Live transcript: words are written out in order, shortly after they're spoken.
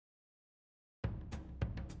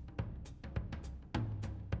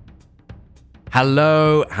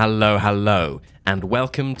Hello, hello, hello, and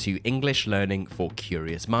welcome to English Learning for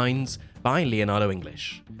Curious Minds by Leonardo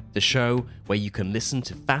English, the show where you can listen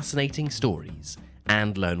to fascinating stories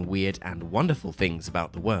and learn weird and wonderful things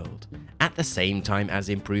about the world at the same time as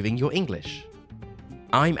improving your English.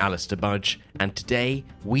 I'm Alistair Budge, and today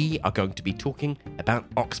we are going to be talking about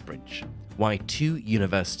Oxbridge, why two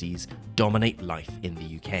universities dominate life in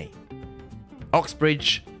the UK.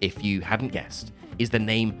 Oxbridge, if you hadn't guessed, is the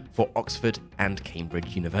name for Oxford and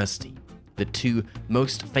Cambridge University, the two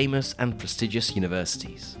most famous and prestigious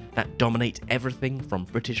universities that dominate everything from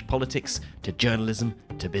British politics to journalism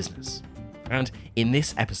to business. And in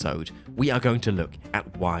this episode, we are going to look at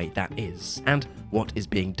why that is and what is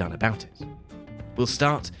being done about it. We'll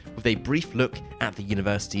start with a brief look at the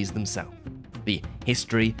universities themselves, the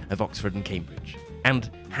history of Oxford and Cambridge,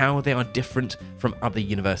 and how they are different from other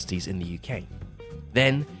universities in the UK.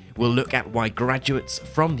 Then, we'll look at why graduates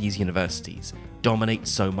from these universities dominate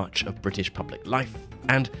so much of British public life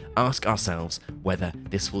and ask ourselves whether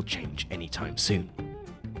this will change anytime soon.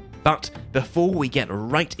 But before we get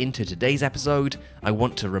right into today's episode, I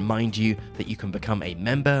want to remind you that you can become a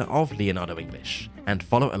member of Leonardo English and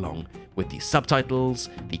follow along with the subtitles,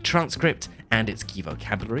 the transcript, and its key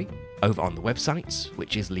vocabulary over on the website,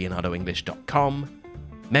 which is leonardoenglish.com.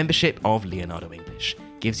 Membership of Leonardo English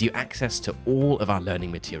gives you access to all of our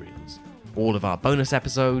learning materials, all of our bonus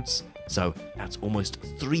episodes, so that's almost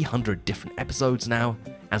 300 different episodes now,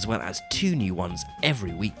 as well as 2 new ones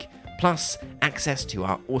every week, plus access to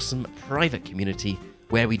our awesome private community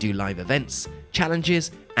where we do live events,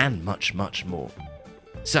 challenges, and much, much more.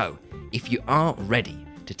 So, if you are ready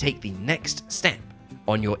to take the next step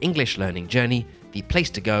on your English learning journey, the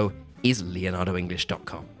place to go is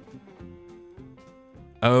leonardoenglish.com.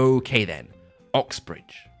 Okay then,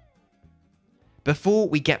 Oxbridge. Before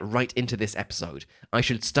we get right into this episode, I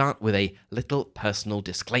should start with a little personal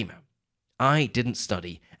disclaimer. I didn't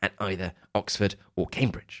study at either Oxford or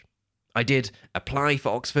Cambridge. I did apply for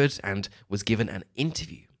Oxford and was given an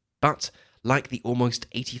interview, but like the almost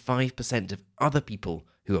 85% of other people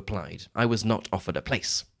who applied, I was not offered a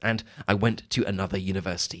place, and I went to another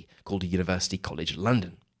university called University College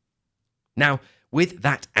London. Now, with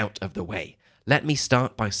that out of the way, let me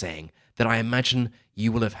start by saying that I imagine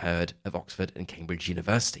you will have heard of Oxford and Cambridge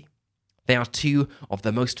University. They are two of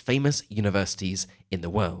the most famous universities in the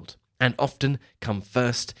world, and often come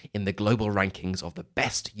first in the global rankings of the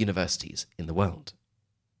best universities in the world.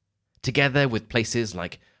 Together with places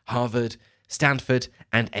like Harvard, Stanford,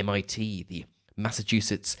 and MIT, the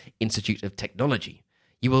Massachusetts Institute of Technology,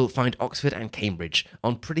 you will find Oxford and Cambridge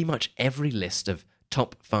on pretty much every list of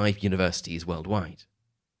top 5 universities worldwide.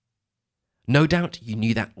 No doubt you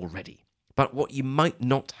knew that already, but what you might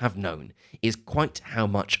not have known is quite how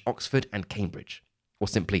much Oxford and Cambridge, or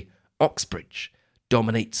simply Oxbridge,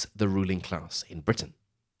 dominates the ruling class in Britain.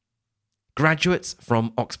 Graduates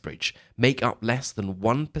from Oxbridge make up less than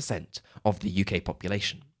 1% of the UK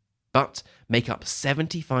population, but make up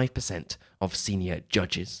 75% of senior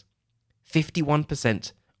judges,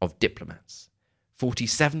 51% of diplomats,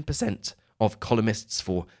 47% of columnists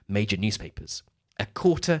for major newspapers, a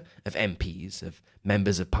quarter of MPs, of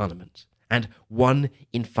members of parliament, and 1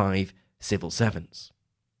 in 5 civil servants.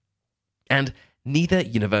 And neither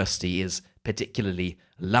university is particularly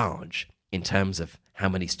large in terms of how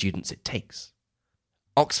many students it takes.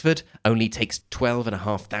 Oxford only takes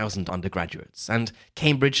 12,500 undergraduates, and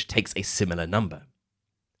Cambridge takes a similar number.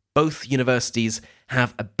 Both universities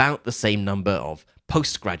have about the same number of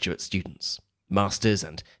postgraduate students, masters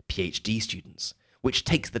and PhD students, which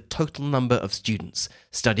takes the total number of students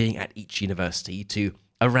studying at each university to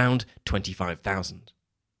around 25,000.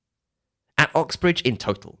 At Oxbridge in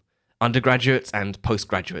total, undergraduates and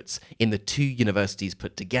postgraduates in the two universities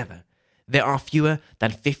put together, there are fewer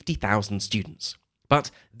than 50,000 students,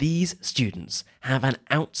 but these students have an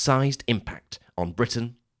outsized impact on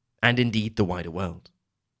Britain and indeed the wider world.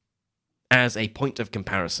 As a point of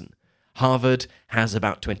comparison, Harvard has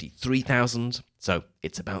about 23,000, so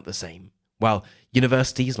it's about the same, while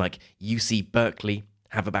universities like UC Berkeley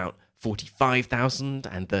have about 45,000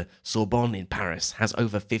 and the Sorbonne in Paris has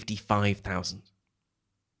over 55,000.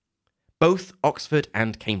 Both Oxford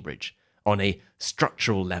and Cambridge, on a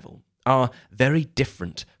structural level, are very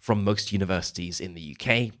different from most universities in the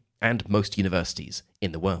UK and most universities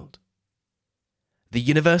in the world. The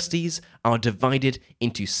universities are divided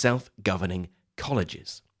into self-governing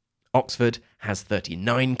colleges. Oxford has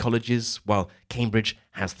 39 colleges, while Cambridge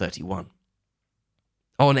has 31.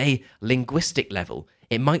 On a linguistic level,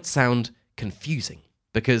 it might sound confusing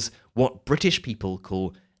because what British people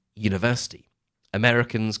call university,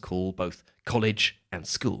 Americans call both college and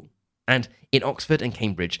school. And in Oxford and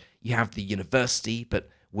Cambridge, you have the university, but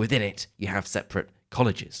within it, you have separate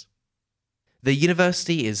colleges. The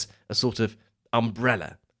university is a sort of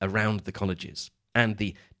umbrella around the colleges, and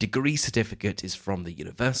the degree certificate is from the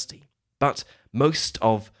university. But most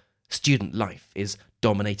of student life is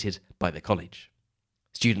dominated by the college.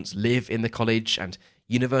 Students live in the college, and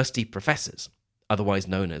university professors, otherwise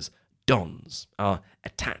known as dons, are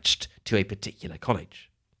attached to a particular college.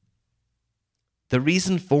 The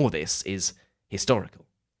reason for this is historical.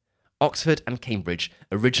 Oxford and Cambridge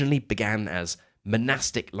originally began as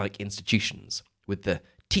monastic-like institutions, with the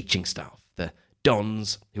teaching staff, the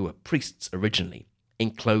dons, who were priests originally,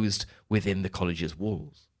 enclosed within the college's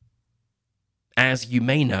walls. As you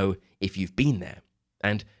may know if you've been there,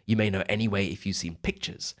 and you may know anyway if you've seen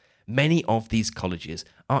pictures, many of these colleges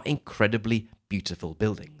are incredibly beautiful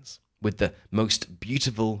buildings, with the most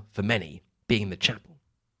beautiful for many being the chapel.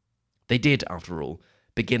 They did, after all,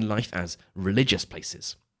 begin life as religious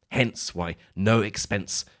places, hence why no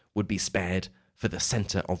expense would be spared for the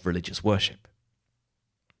centre of religious worship.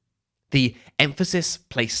 The emphasis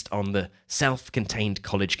placed on the self-contained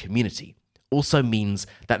college community also means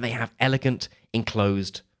that they have elegant,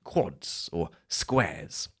 enclosed quads or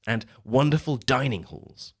squares and wonderful dining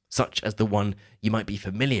halls, such as the one you might be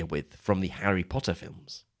familiar with from the Harry Potter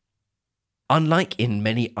films. Unlike in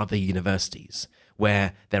many other universities,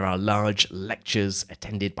 where there are large lectures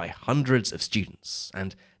attended by hundreds of students,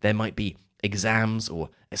 and there might be exams or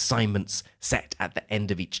assignments set at the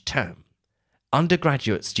end of each term,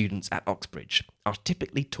 undergraduate students at Oxbridge are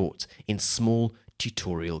typically taught in small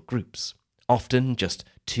tutorial groups, often just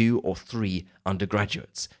 2 or 3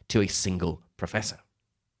 undergraduates to a single professor.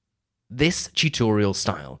 This tutorial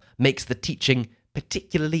style makes the teaching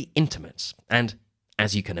particularly intimate and,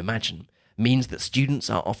 as you can imagine, means that students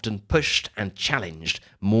are often pushed and challenged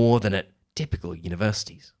more than at typical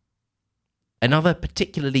universities. Another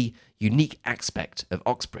particularly unique aspect of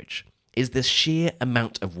Oxbridge is the sheer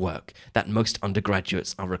amount of work that most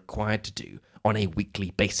undergraduates are required to do on a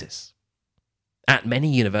weekly basis. At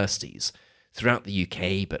many universities throughout the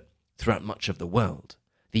UK, but throughout much of the world,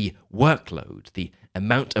 the workload, the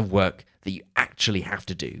amount of work that you actually have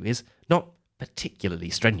to do is not particularly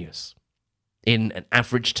strenuous. In an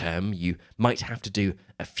average term, you might have to do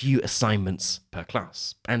a few assignments per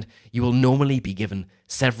class, and you will normally be given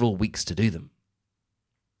several weeks to do them.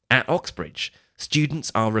 At Oxbridge,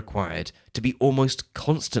 students are required to be almost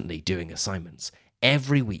constantly doing assignments.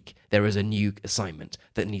 Every week there is a new assignment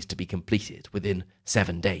that needs to be completed within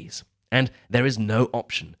 7 days, and there is no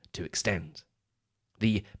option to extend.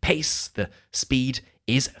 The pace, the speed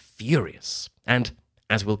is furious, and,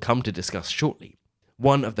 as we'll come to discuss shortly,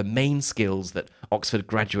 one of the main skills that Oxford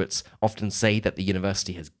graduates often say that the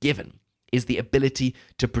university has given is the ability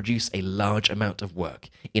to produce a large amount of work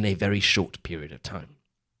in a very short period of time.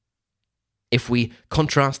 If we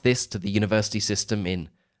contrast this to the university system in,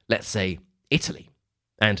 let's say, Italy,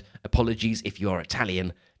 and apologies if you are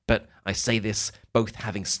Italian, but I say this both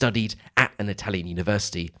having studied at an Italian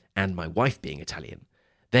university and my wife being Italian,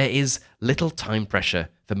 there is little time pressure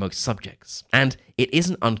for most subjects, and it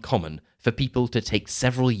isn't uncommon for people to take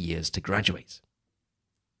several years to graduate.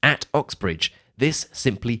 At Oxbridge, this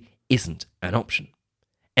simply isn't an option.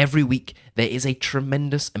 Every week, there is a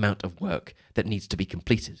tremendous amount of work that needs to be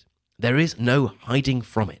completed. There is no hiding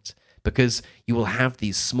from it, because you will have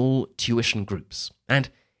these small tuition groups, and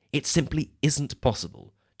it simply isn't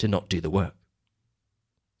possible to not do the work.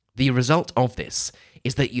 The result of this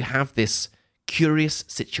is that you have this curious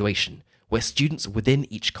situation where students within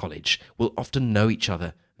each college will often know each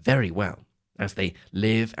other very well, as they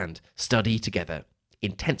live and study together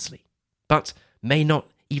intensely, but may not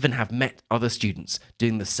even have met other students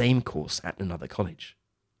doing the same course at another college.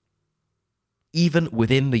 Even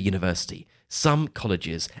within the university, some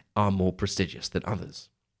colleges are more prestigious than others.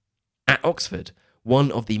 At Oxford,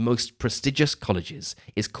 one of the most prestigious colleges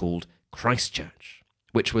is called Christ Church,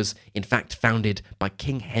 which was in fact founded by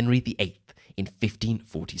King Henry VIII in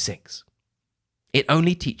 1546. It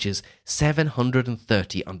only teaches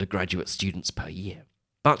 730 undergraduate students per year,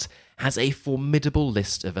 but has a formidable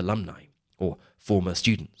list of alumni, or former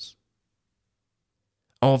students.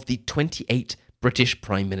 Of the 28 British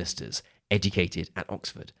Prime Ministers educated at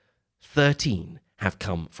Oxford, 13 have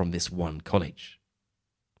come from this one college.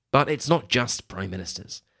 But it's not just Prime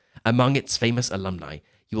Ministers. Among its famous alumni,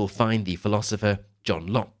 you will find the philosopher John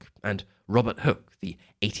Locke and Robert Hooke, the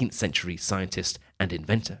 18th century scientist and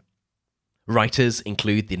inventor. Writers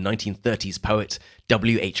include the 1930s poet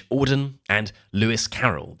W.H. Auden and Lewis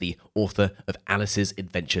Carroll, the author of Alice's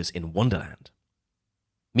Adventures in Wonderland.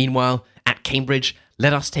 Meanwhile, at Cambridge,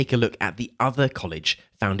 let us take a look at the other college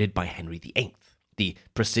founded by Henry VIII, the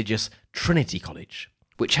prestigious Trinity College,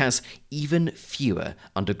 which has even fewer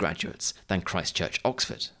undergraduates than Christ Church,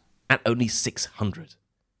 Oxford, at only 600.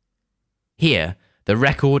 Here, the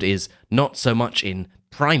record is not so much in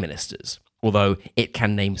prime ministers, although it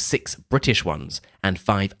can name 6 British ones and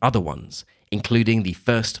 5 other ones, including the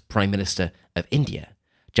first Prime Minister of India,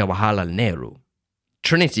 Jawaharlal Nehru.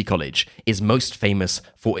 Trinity College is most famous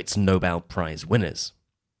for its Nobel Prize winners.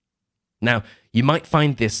 Now, you might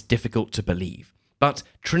find this difficult to believe, but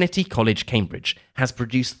Trinity College, Cambridge has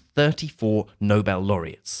produced 34 Nobel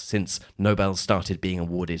laureates since Nobel started being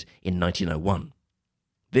awarded in 1901.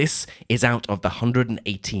 This is out of the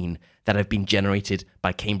 118 that have been generated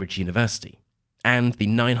by Cambridge University, and the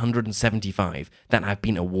 975 that have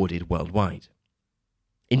been awarded worldwide.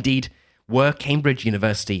 Indeed, were Cambridge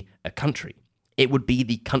University a country, it would be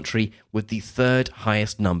the country with the 3rd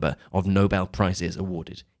highest number of Nobel Prizes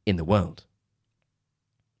awarded in the world.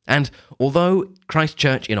 And although Christ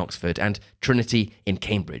Church in Oxford and Trinity in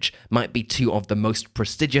Cambridge might be 2 of the most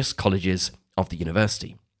prestigious colleges of the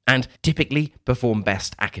university, and typically perform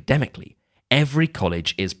best academically, every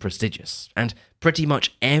college is prestigious, and pretty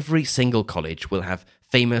much every single college will have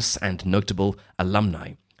famous and notable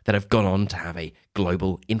alumni that have gone on to have a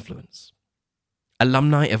global influence.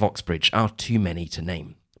 Alumni of Oxbridge are too many to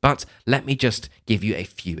name, but let me just give you a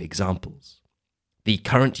few examples. The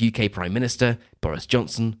current UK Prime Minister, Boris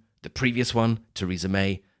Johnson, the previous one, Theresa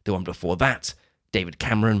May, the one before that, David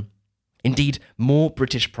Cameron. Indeed, more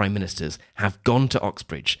British Prime Ministers have gone to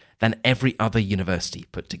Oxbridge than every other university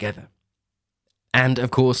put together. And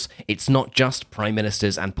of course, it's not just Prime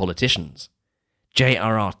Ministers and politicians.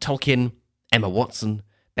 J.R.R. Tolkien, Emma Watson,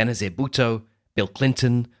 Benazir Bhutto, Bill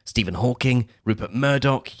Clinton, Stephen Hawking, Rupert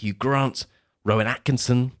Murdoch, Hugh Grant, Rowan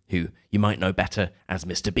Atkinson, who you might know better as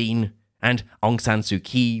Mr. Bean, and Aung San Suu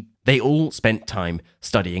Kyi, they all spent time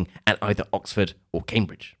studying at either Oxford or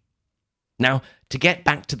Cambridge. Now, to get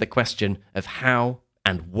back to the question of how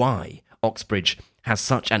and why Oxbridge has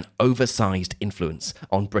such an oversized influence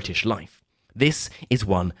on British life, this is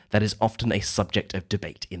one that is often a subject of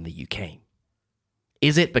debate in the UK.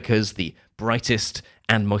 Is it because the brightest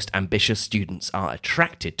and most ambitious students are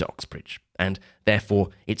attracted to Oxbridge, and therefore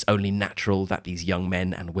it's only natural that these young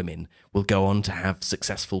men and women will go on to have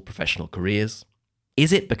successful professional careers?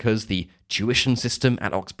 Is it because the tuition system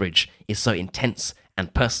at Oxbridge is so intense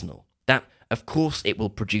and personal that, of course, it will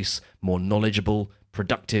produce more knowledgeable,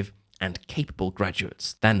 productive, and capable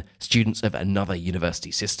graduates than students of another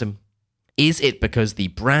university system? Is it because the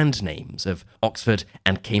brand names of Oxford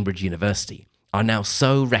and Cambridge University are now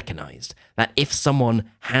so recognised that if someone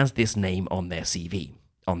has this name on their CV,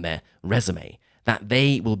 on their resume, that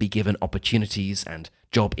they will be given opportunities and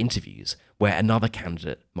job interviews where another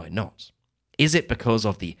candidate might not? Is it because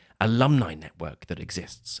of the alumni network that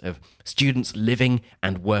exists, of students living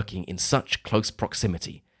and working in such close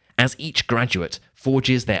proximity? As each graduate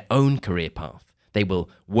forges their own career path, they will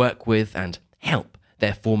work with and help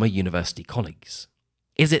their former university colleagues.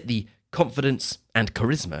 Is it the confidence and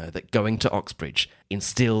charisma that going to Oxbridge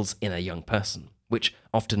instills in a young person, which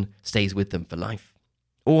often stays with them for life?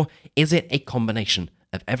 Or is it a combination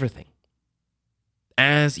of everything?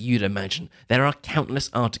 As you'd imagine, there are countless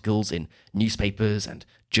articles in newspapers and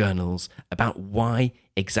journals about why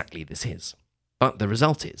exactly this is. But the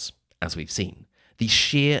result is, as we've seen, the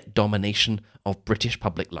sheer domination of British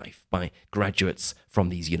public life by graduates from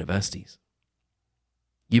these universities.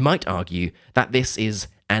 You might argue that this is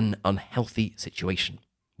an unhealthy situation,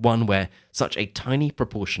 one where such a tiny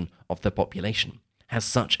proportion of the population has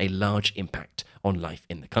such a large impact on life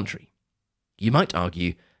in the country. You might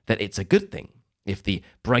argue that it's a good thing if the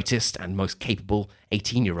brightest and most capable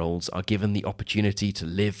 18-year-olds are given the opportunity to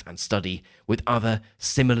live and study with other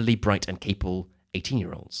similarly bright and capable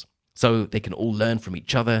 18-year-olds, so they can all learn from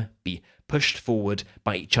each other, be pushed forward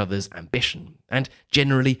by each other's ambition, and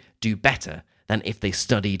generally do better than if they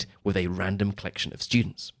studied with a random collection of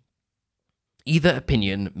students. Either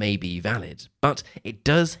opinion may be valid, but it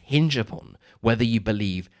does hinge upon whether you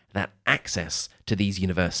believe that access to these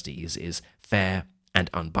universities is fair and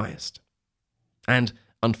unbiased. And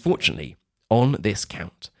unfortunately, on this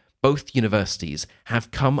count, both universities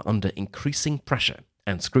have come under increasing pressure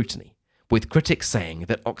and scrutiny, with critics saying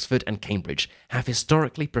that Oxford and Cambridge have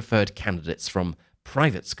historically preferred candidates from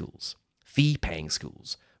private schools, fee-paying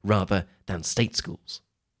schools, rather than state schools.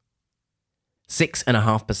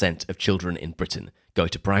 6.5% of children in Britain go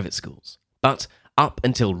to private schools, but up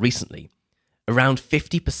until recently, around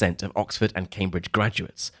 50% of Oxford and Cambridge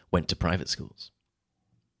graduates went to private schools.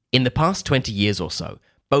 In the past 20 years or so,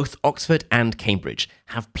 Both Oxford and Cambridge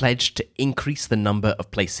have pledged to increase the number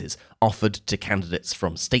of places offered to candidates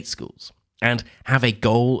from state schools, and have a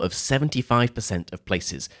goal of 75% of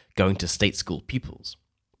places going to state school pupils.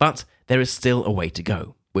 But there is still a way to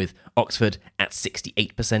go, with Oxford at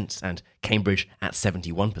 68% and Cambridge at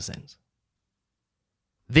 71%.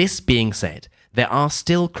 This being said, there are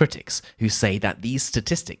still critics who say that these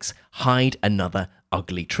statistics hide another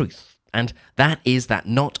ugly truth, and that is that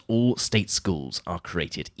not all state schools are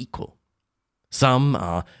created equal. Some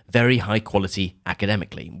are very high quality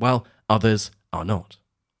academically, while others are not.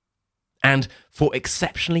 And for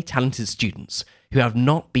exceptionally talented students who have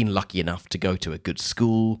not been lucky enough to go to a good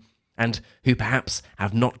school, and who perhaps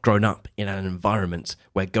have not grown up in an environment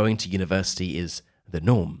where going to university is the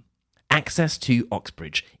norm, access to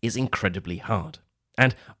Oxbridge is incredibly hard.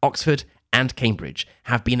 And Oxford and Cambridge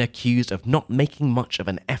have been accused of not making much of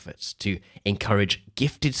an effort to encourage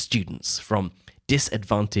gifted students from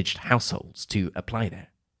disadvantaged households to apply there.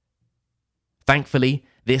 Thankfully,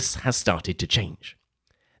 this has started to change.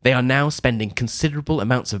 They are now spending considerable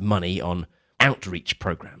amounts of money on outreach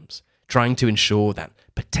programs, trying to ensure that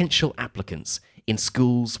potential applicants in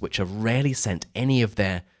schools which have rarely sent any of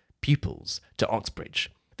their pupils to Oxbridge,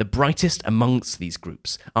 the brightest amongst these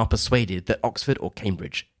groups, are persuaded that Oxford or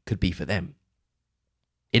Cambridge could be for them.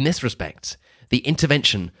 In this respect, the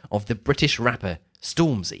intervention of the British rapper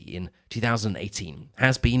Stormzy in 2018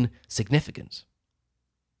 has been significant.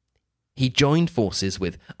 He joined forces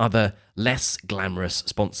with other less glamorous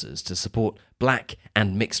sponsors to support black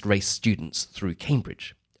and mixed-race students through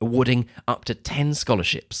Cambridge, awarding up to 10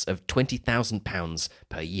 scholarships of £20,000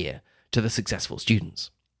 per year to the successful students.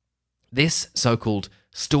 This so-called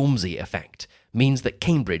Stormzy effect means that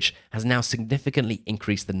Cambridge has now significantly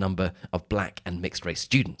increased the number of black and mixed-race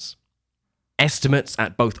students. Estimates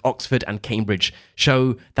at both Oxford and Cambridge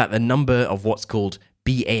show that the number of what's called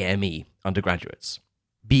BAME undergraduates.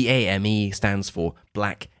 BAME stands for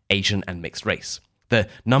Black, Asian and Mixed Race. The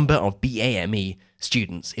number of BAME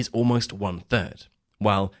students is almost 1/3,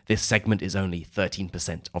 while this segment is only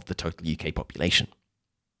 13% of the total UK population.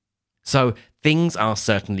 So things are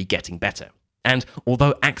certainly getting better, and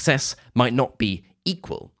although access might not be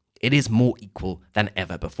equal, it is more equal than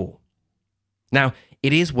ever before. Now,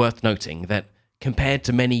 it is worth noting that compared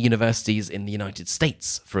to many universities in the United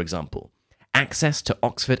States, for example, access to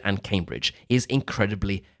Oxford and Cambridge is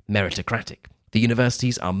incredibly meritocratic. The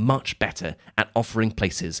universities are much better at offering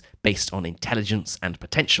places based on intelligence and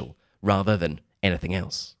potential rather than anything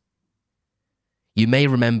else. You may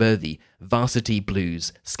remember the Varsity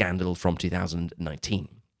Blues scandal from 2019,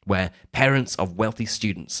 where parents of wealthy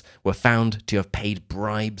students were found to have paid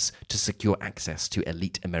bribes to secure access to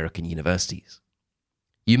elite American universities.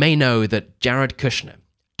 You may know that Jared Kushner,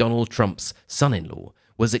 Donald Trump's son-in-law,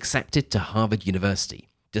 was accepted to Harvard University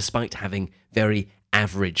despite having very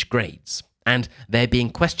average grades, and there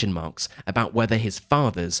being question marks about whether his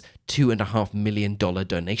father's $2.5 million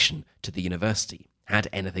donation to the university had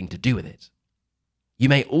anything to do with it. You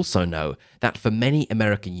may also know that for many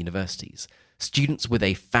American universities, students with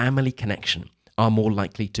a family connection are more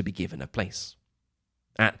likely to be given a place.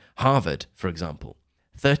 At Harvard, for example,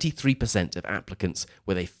 33% of applicants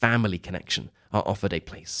with a family connection are offered a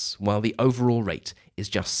place, while the overall rate is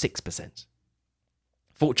just 6%.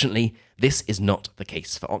 Fortunately, this is not the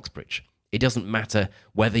case for Oxbridge. It doesn't matter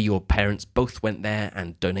whether your parents both went there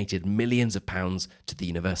and donated millions of pounds to the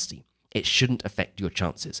university. It shouldn't affect your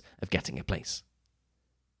chances of getting a place.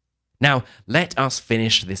 Now, let us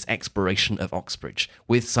finish this exploration of Oxbridge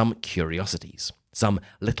with some curiosities, some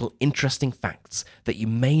little interesting facts that you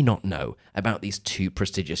may not know about these two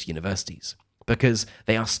prestigious universities, because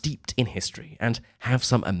they are steeped in history and have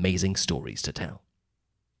some amazing stories to tell.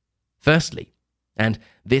 Firstly, and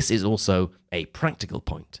this is also a practical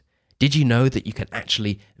point, did you know that you can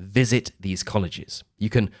actually visit these colleges? You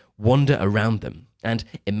can wander around them and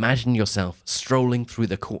imagine yourself strolling through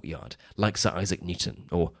the courtyard like Sir Isaac Newton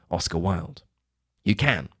or Oscar Wilde. You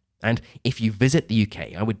can, and if you visit the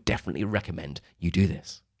UK, I would definitely recommend you do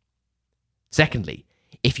this. Secondly,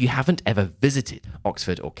 if you haven't ever visited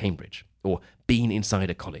Oxford or Cambridge, or been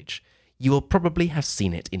inside a college, you will probably have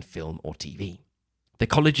seen it in film or TV. The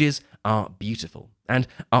colleges are beautiful and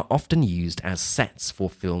are often used as sets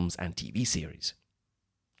for films and TV series.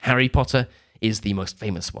 Harry Potter is the most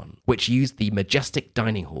famous one, which used the majestic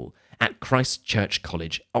dining hall at Christ Church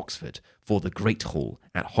College, Oxford, for the Great Hall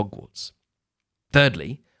at Hogwarts.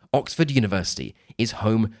 Thirdly, Oxford University is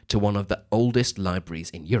home to one of the oldest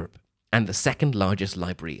libraries in Europe and the second largest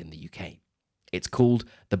library in the UK. It's called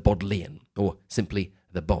the Bodleian, or simply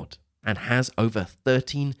the Bod, and has over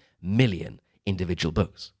 13 million individual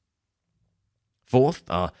books. Fourth,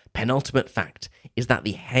 our penultimate fact, is that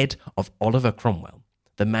the head of Oliver Cromwell,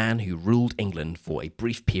 the man who ruled England for a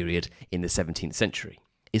brief period in the 17th century,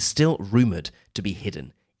 is still rumoured to be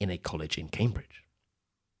hidden in a college in Cambridge.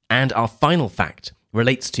 And our final fact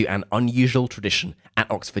relates to an unusual tradition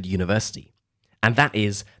at Oxford University, and that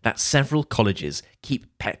is that several colleges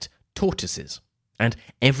keep pet tortoises, and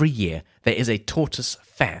every year there is a tortoise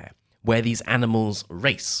fair where these animals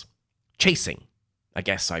race, chasing. I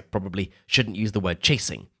guess I probably shouldn't use the word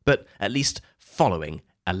chasing, but at least following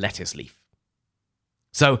a lettuce leaf.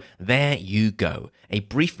 So there you go, a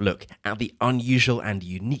brief look at the unusual and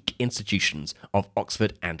unique institutions of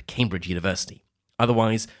Oxford and Cambridge University,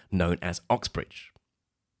 otherwise known as Oxbridge.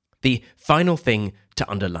 The final thing to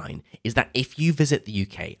underline is that if you visit the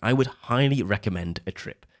UK, I would highly recommend a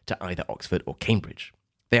trip to either Oxford or Cambridge.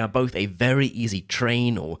 They are both a very easy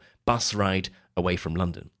train or bus ride away from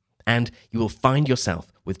London, and you will find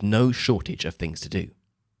yourself with no shortage of things to do.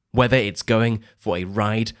 Whether it's going for a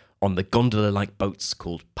ride on the gondola-like boats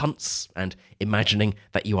called punts and imagining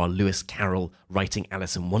that you are Lewis Carroll writing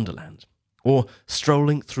Alice in Wonderland, or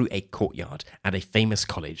strolling through a courtyard at a famous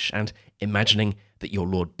college and imagining that you're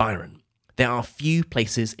Lord Byron, there are few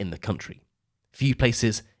places in the country, few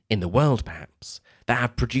places in the world perhaps, that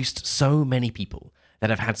have produced so many people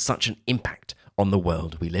that have had such an impact on the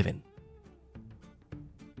world we live in.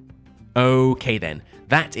 Okay then,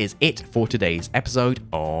 that is it for today's episode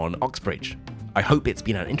on Oxbridge. I hope it's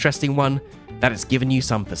been an interesting one, that it's given you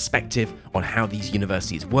some perspective on how these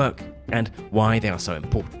universities work and why they are so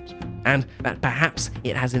important, and that perhaps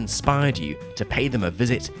it has inspired you to pay them a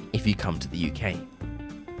visit if you come to the UK.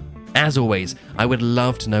 As always, I would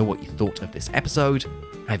love to know what you thought of this episode.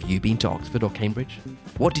 Have you been to Oxford or Cambridge?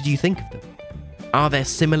 What did you think of them? Are there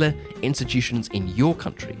similar institutions in your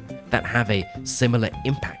country that have a similar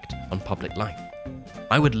impact on public life?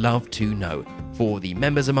 I would love to know. For the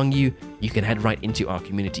members among you, you can head right into our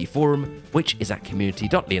community forum, which is at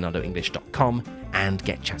community.leonardoenglish.com, and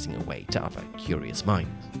get chatting away to other curious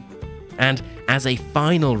minds. And as a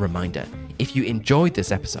final reminder, if you enjoyed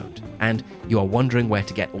this episode and you are wondering where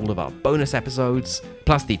to get all of our bonus episodes,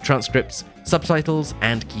 plus the transcripts, subtitles,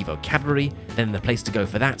 and key vocabulary, then the place to go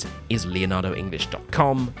for that is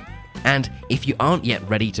leonardoenglish.com. And if you aren't yet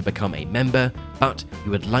ready to become a member, but you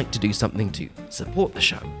would like to do something to support the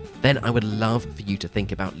show, then I would love for you to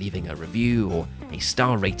think about leaving a review or a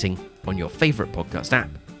star rating on your favourite podcast app.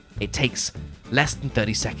 It takes less than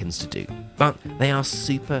 30 seconds to do, but they are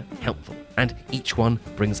super helpful, and each one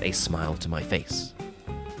brings a smile to my face.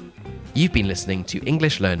 You've been listening to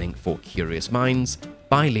English Learning for Curious Minds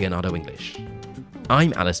by Leonardo English.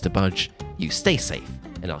 I'm Alistair Budge, you stay safe,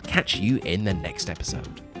 and I'll catch you in the next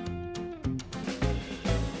episode.